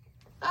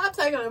 I'll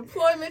take an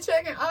employment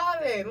check and all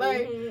that.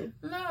 Like, Mhm.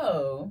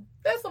 no.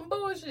 That's some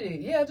bullshit.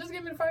 Yeah, just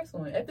give me the first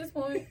one. At this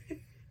point,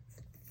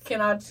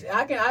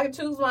 I can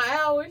choose my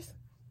hours.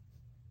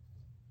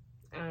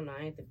 I don't know.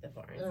 I ain't think that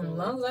far. As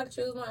long as I can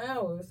choose my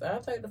hours, I'll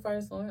take the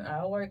first one.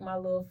 I'll work my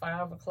little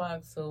 5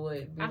 o'clock so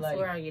it be I like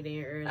swear I get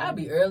in early. I'll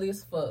be early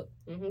as fuck.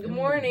 Good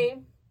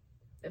morning.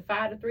 At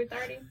 5 to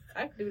 3:30,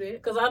 I can do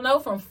that. Cause I know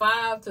from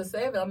 5 to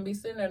 7 I'm gonna be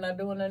sitting there not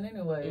doing nothing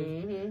anyway.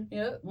 Mm-hmm.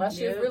 Yeah, my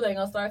shift Yep. really ain't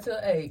gonna start till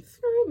 8.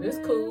 It's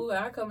cool.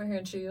 I come in here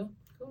and chill.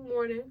 Good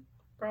morning.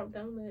 Brought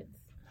donuts.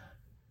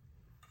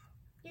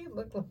 You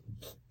look like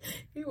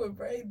you would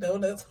bring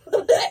donuts for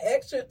that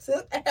extra 2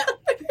 hours.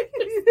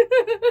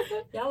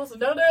 Y'all want some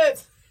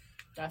donuts?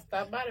 I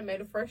stopped by and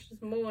made it fresh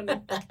this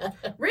morning.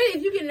 Really,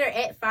 if you get in there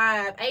at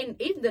 5, ain't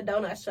even the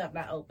donut shop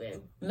not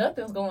open.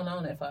 Nothing's going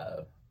on at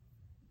 5.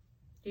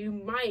 You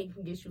might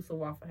get you some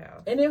Waffle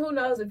House. And then who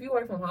knows, if you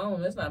work from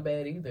home, it's not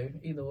bad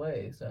either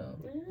way. So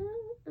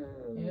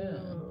Yeah.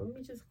 Let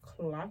me just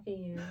clock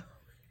in.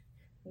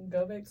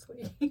 go back to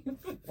sleep.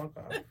 Fuck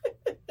off.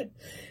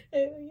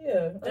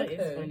 Yeah. That Okay.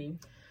 is funny.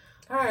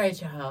 All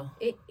right, y'all.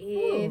 It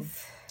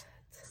is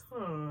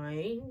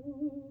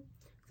time.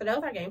 So that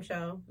was our game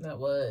show. That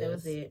was. That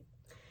was it.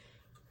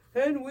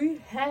 And we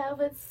have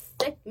a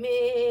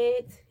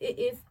segment. It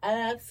is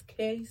Ask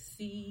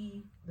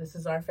Casey. This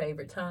is our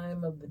favorite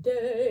time of the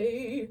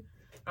day.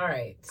 All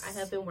right. I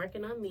have been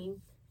working on me.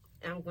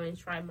 I'm going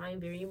to try my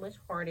very much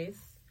hardest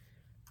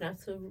not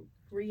to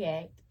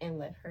react and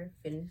let her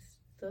finish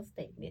the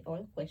statement or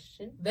the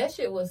question. That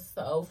shit was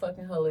so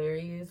fucking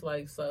hilarious.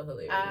 Like, so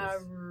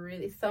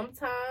hilarious.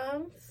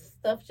 Sometimes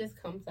stuff just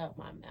comes out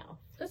my mouth.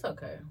 It's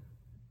okay.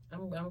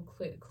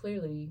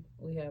 Clearly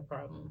we have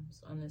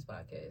problems on this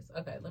podcast.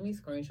 Okay, let me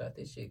screenshot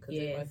this shit because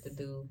they like to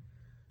do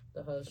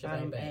the whole shit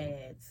on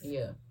ads.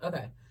 Yeah.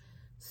 Okay.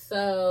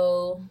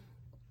 So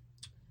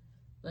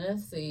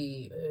let's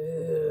see.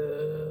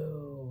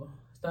 Ew.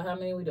 So how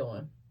many we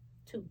doing?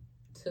 2.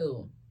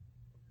 2.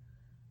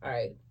 All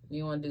right.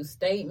 You want to do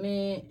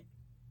statement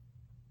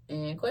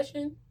and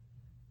question?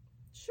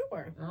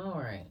 Sure. All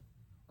right.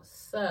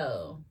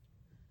 So,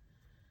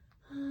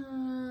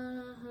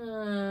 I'm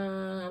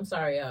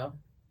sorry, y'all.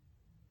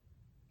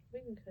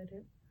 We can cut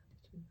it.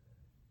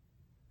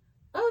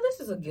 Oh, this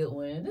is a good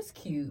one. This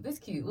cute.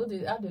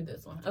 I'll do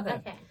this one. Okay.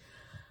 Okay.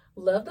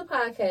 Love the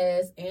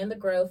podcast and the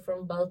growth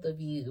from both of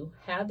you.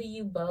 How do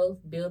you both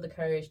build the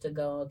courage to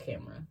go on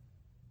camera?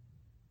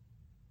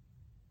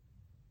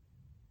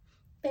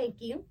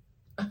 Thank you.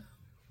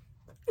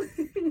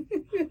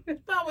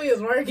 Thought we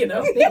was working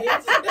on it.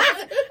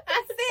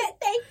 I said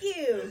thank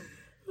you.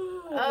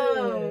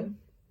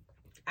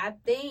 I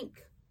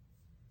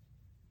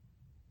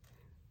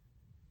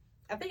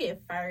think at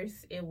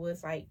first it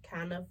was like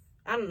kind of,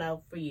 I don't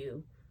know for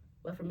you,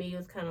 but for me it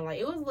was kind of like,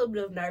 it was a little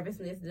bit of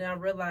nervousness. Then I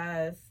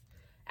realized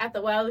after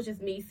a while it was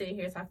just me sitting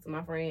here talking to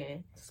my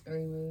friend,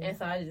 Screaming. and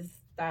so I just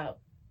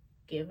stopped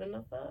giving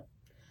a fuck.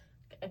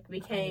 I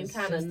became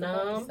kind of just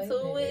about numb to say to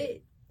that.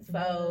 it.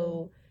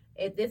 So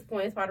at this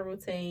point it's part of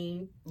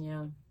routine.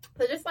 Yeah.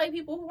 So just like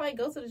people who like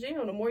go to the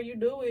gym, the more you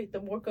do it, the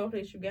more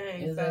confidence you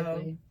gain.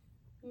 Exactly.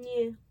 So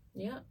yeah.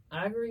 Yeah,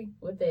 I agree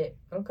with that.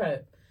 Okay.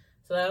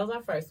 So that was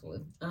our first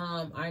one.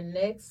 Our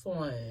next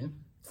one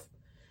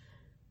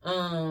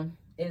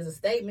is a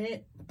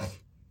statement.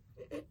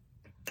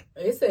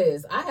 It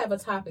says, I have a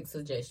topic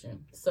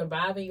suggestion.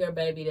 Surviving your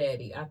baby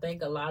daddy. I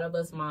think a lot of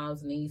us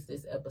moms needs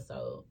this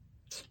episode.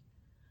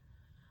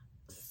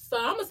 So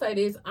I'm going to say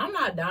this. I'm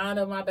not dying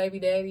of my baby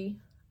daddy.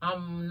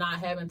 I'm not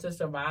having to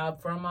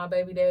survive from my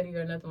baby daddy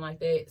or nothing like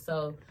that.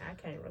 So I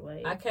can't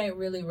relate. I can't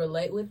really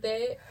relate with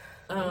that.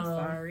 I'm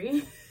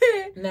sorry.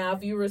 Now,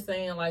 if you were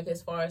saying, like,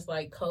 as far as,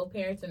 like,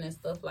 co-parenting and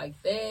stuff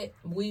like that,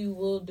 we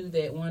will do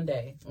that one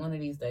day. One of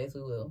these days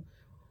we will.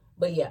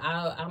 But, yeah,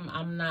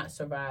 I'm not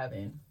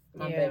surviving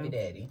my baby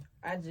daddy.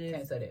 I just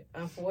Can't say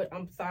that.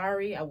 I'm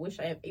sorry. I wish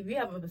if you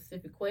have a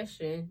specific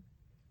question,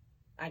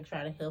 I can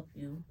try to help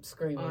you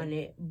Screaming on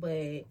it.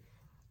 But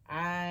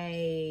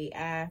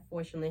I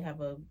fortunately have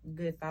a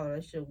good solid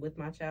relationship with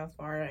my child's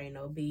father. Ain't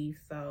no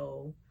beef,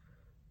 so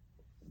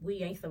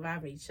we ain't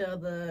surviving each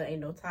other. Ain't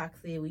no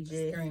toxic. We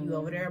just Screaming. You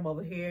over there, I'm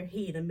over here.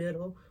 He in the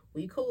middle.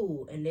 We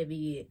cool, and that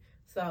be it.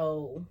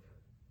 So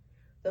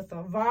the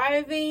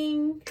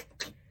surviving,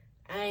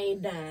 I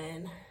ain't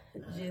dying.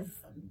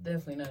 Just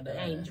definitely not that.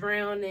 ain't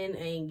drowning,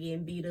 ain't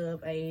getting beat up,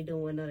 ain't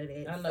doing none of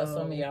that. I know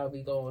some of y'all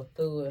be going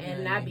through it,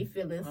 and honey. I be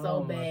feeling so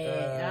Oh, my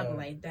bad. God. I'm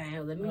like,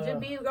 damn, let me just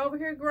be over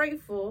here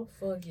grateful.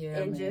 Fuck yeah,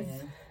 and man. just,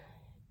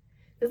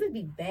 cause it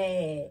be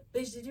bad.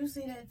 Bitch, did you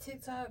see that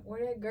TikTok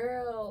where that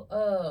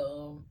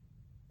girl,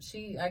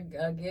 she, I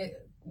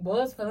get,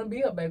 was gonna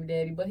be her baby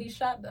daddy, but he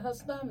shot her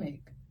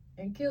stomach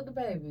and killed the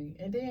baby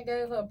and then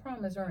gave her a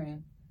promise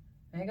ring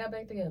and got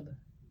back together.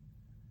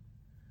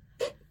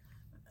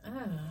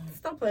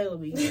 Stop playing with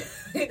me.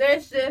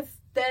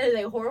 That is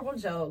a horrible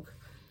joke.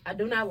 I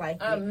do not like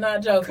it. I'm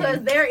not joking.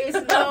 Because there is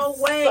no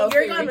way so you're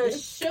serious. gonna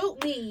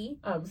shoot me.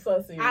 I'm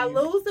so serious. I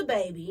lose the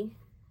baby.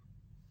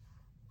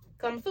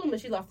 I'm assuming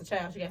she lost the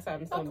child. She got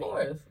something to Of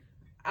course.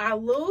 I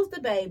lose the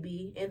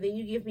baby, and then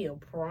you give me a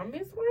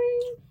promise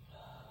ring,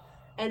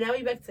 and now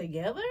we back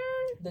together.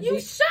 You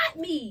shot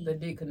me. The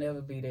dick could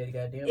never be that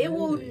goddamn. It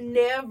will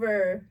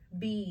never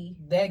be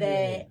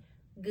that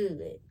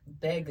good.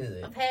 That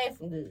good. I've had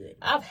some good.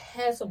 I've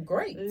had some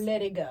great.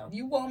 Let it go.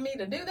 You want me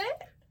to do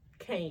that?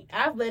 Can't.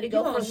 I've let it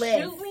go for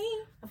less. Shoot me?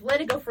 I've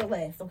let it go for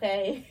less.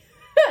 Okay.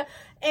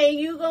 And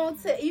you gonna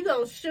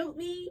shoot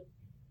me?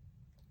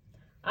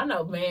 I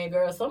know, man,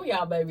 girl. Some of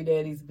y'all baby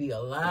daddies be a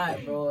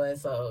lot, bro.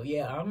 So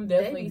yeah, I'm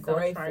definitely so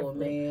grateful, trifling.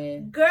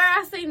 man. Girl,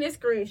 I seen this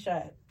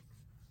screenshot.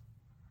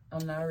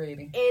 I'm not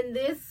ready. And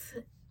this,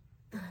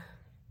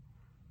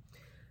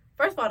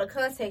 first of all, the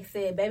context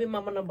said baby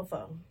mama number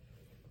 4.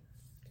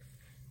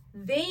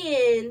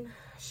 Then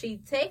she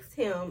texted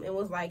him and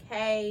was like,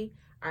 "Hey,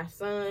 our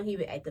son, he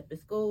would act up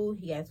at school.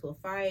 He got into a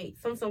fight.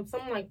 Something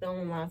like the on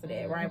the lines of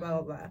that, right?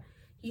 Blah blah blah."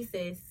 He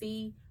said,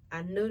 "See,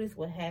 I knew this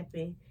would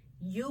happen.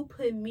 You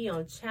putting me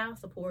on child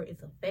support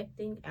is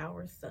affecting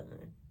our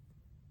son.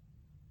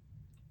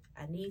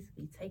 I need to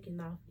be taken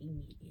off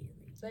immediately."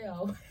 They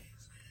always.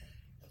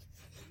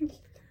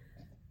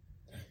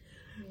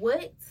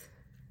 What?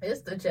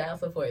 It's the child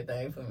support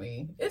thing for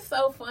me. It's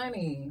so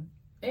funny.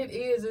 It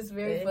is. It's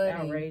very funny.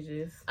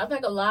 Outrageous. I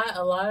think a lot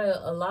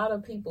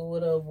of people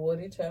would have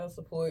avoided child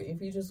support if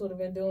you just would have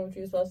been doing what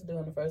you're supposed to do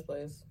in the first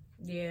place.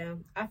 Yeah,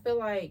 I feel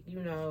like,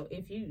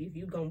 if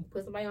you gonna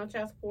put somebody on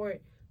child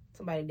support,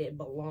 somebody that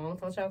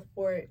belongs on child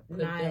support,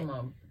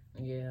 not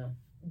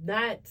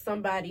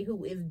somebody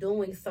who is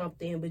doing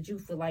something, but you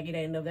feel like it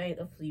ain't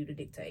up for you to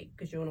dictate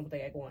because you don't know what they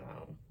got going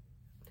on.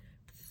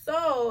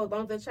 So, as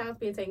long as the child's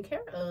being taken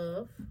care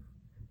of,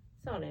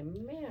 that's all that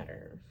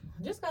matters.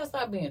 Just gotta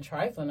stop being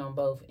trifling on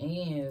both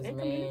ends, And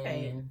man.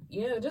 communicate.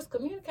 Yeah, just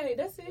communicate.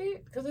 That's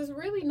it. Because it's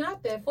really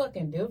not that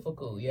fucking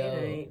difficult, yo.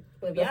 It ain't.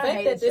 But The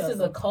fact that this is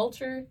a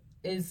culture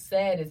is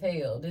sad as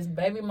hell. This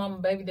baby mama,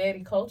 baby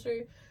daddy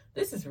culture,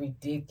 this is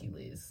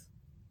ridiculous.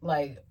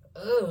 Like,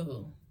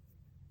 ugh.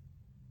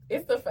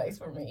 It's the face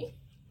for me.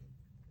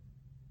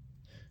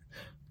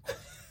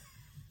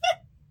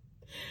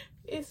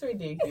 That's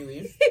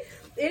ridiculous.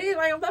 It is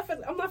like I'm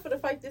not finna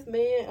fight this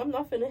man. I'm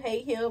not finna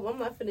hate him. I'm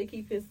not finna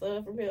keep his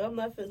son from him. I'm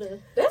not finna.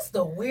 That's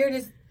the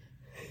weirdest.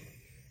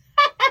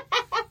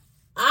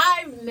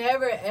 I've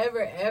never,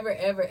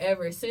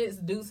 ever since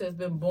Deuce has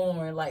been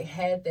born, like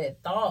had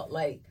that thought,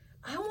 like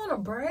I want a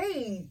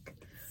break.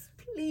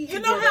 Please, You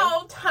know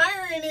how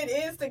tiring it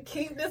is to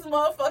keep this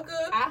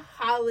motherfucker. I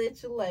holler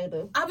at you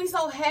later. I'll be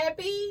so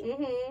happy.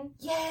 Mm-hmm.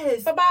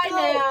 Yes. Bye-bye Go.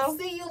 now.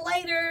 See you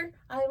later.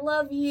 I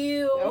love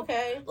you.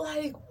 Okay.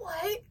 Like,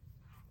 what?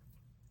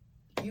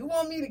 You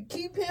want me to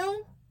keep him?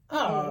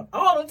 Mm-mm.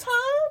 All the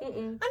time?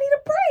 Mm-mm. I need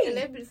a break. And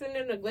they be sitting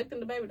there neglecting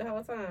the baby the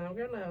whole time.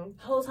 Girl, no.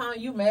 The whole time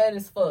you mad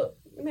as fuck.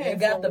 Mad and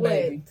got for the what?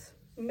 baby.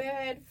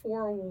 Mad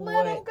for what?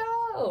 Let him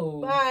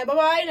go. Bye.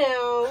 Bye-bye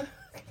now.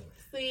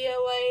 See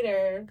you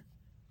later.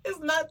 It's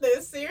not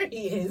that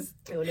serious.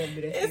 It would never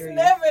be that It's serious.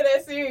 never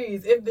that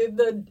serious.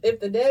 If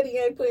the daddy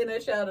ain't putting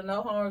that child in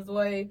no harm's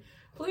way,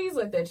 please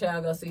let that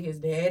child go see his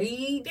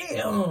daddy.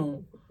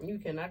 Damn. You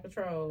cannot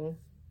control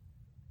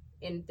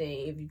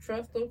anything. If you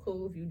trust them,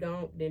 cool. If you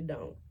don't, then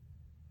don't.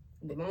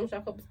 But as long as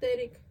y'all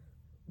copacetic,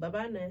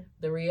 bye-bye now.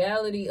 The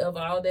reality of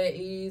all that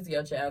is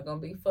your child gonna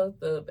be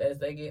fucked up as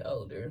they get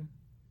older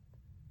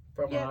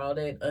from all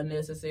that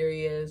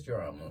unnecessary ass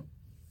drama.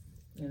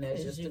 And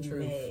that's just the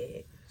truth.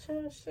 Mad.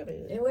 Shut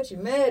it. And what you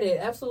mad at?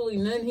 Absolutely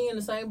nothing. He in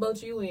the same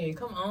boat you in.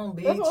 Come on,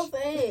 bitch. That's what I'm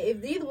saying.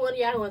 If neither one of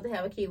y'all want to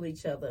have a kid with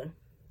each other,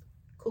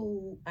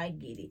 cool, I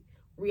get it.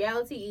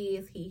 Reality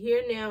is he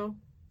here now,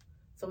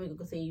 so we can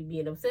continue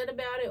being upset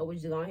about it, or we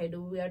just go ahead and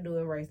do what we gotta do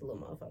and raise the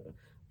little motherfucker.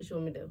 What you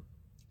want me to do?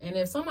 And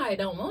if somebody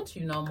don't want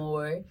you no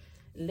more,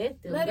 Let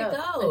it go.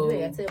 You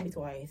ain't gotta tell me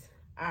twice.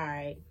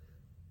 Alright.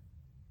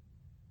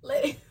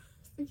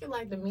 you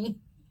like the me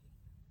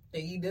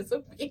that you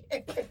disappear.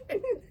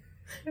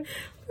 For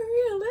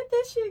real, let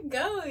that shit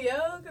go,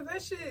 yo. Cause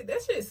that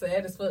shit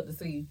sad as fuck to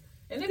see.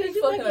 And then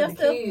You fucking make up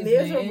the yourself kids,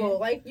 miserable. man.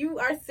 Like you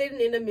are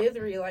sitting in the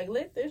misery. Like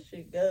let this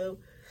shit go.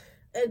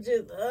 And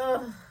just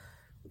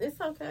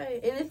it's okay.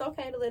 And it's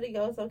okay to let it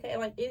go. It's okay.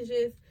 Like it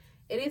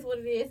is what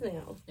it is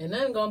now. And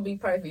nothing gonna be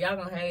perfect. Y'all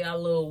gonna have y'all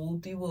little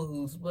whoopty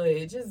woos, but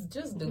just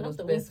do Not what's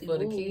the best for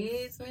the whoopty-woos.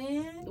 kids,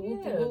 man. The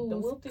The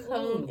whoopty whoopty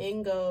come woos.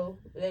 and go.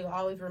 They will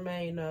always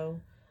remain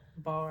though.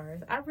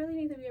 Bars. I really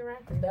need to be a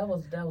rapper. That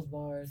was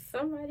bars.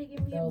 Somebody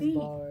give me That a was beat.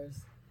 bars.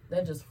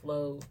 That just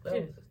flowed.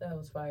 That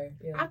was fire.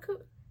 Yeah, I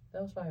could.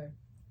 that was fire.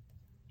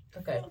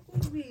 Okay.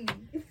 Beat.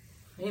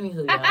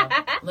 Anywho, y'all,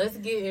 let's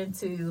get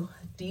into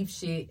deep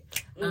shit.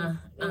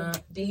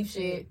 Deep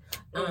shit.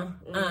 Bow,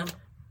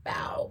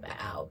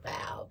 bow,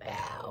 bow,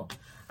 bow.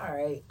 All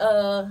right.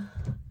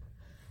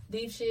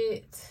 Deep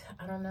shit.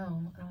 I don't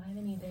know. I don't have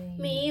anything.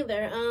 Me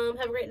either.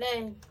 Have a great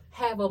day.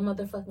 Have a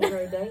motherfucking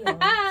great day, y'all.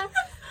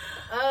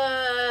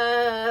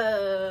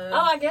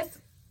 I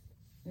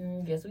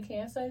guess we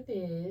can't say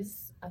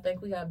this. I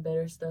think we got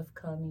better stuff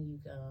coming, you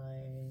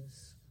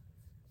guys.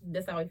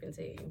 That's all we can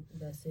tell you.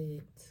 That's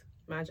it.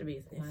 Mind your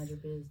business. Mind your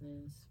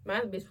business.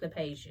 Mind the business that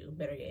pays you.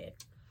 Better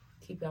yet.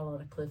 Keep y'all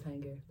on a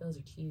cliffhanger. Those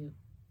are cute.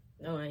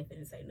 No, I ain't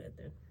finna say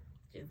nothing.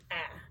 Just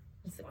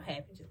It's gonna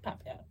happen. Just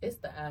pop out. It's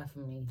the eye for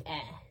me.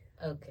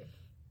 Okay.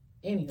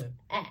 Anywho.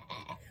 Ah.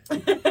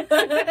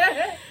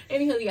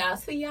 Anywho, y'all.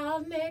 See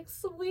y'all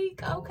next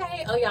week.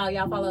 Okay. Oh,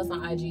 y'all follow us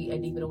on IG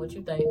at Deep Into What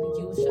You Think. The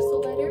U is just a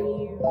letter.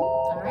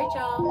 All right,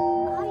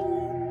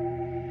 y'all.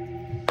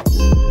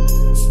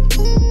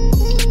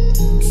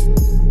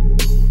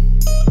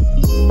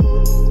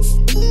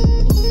 Bye.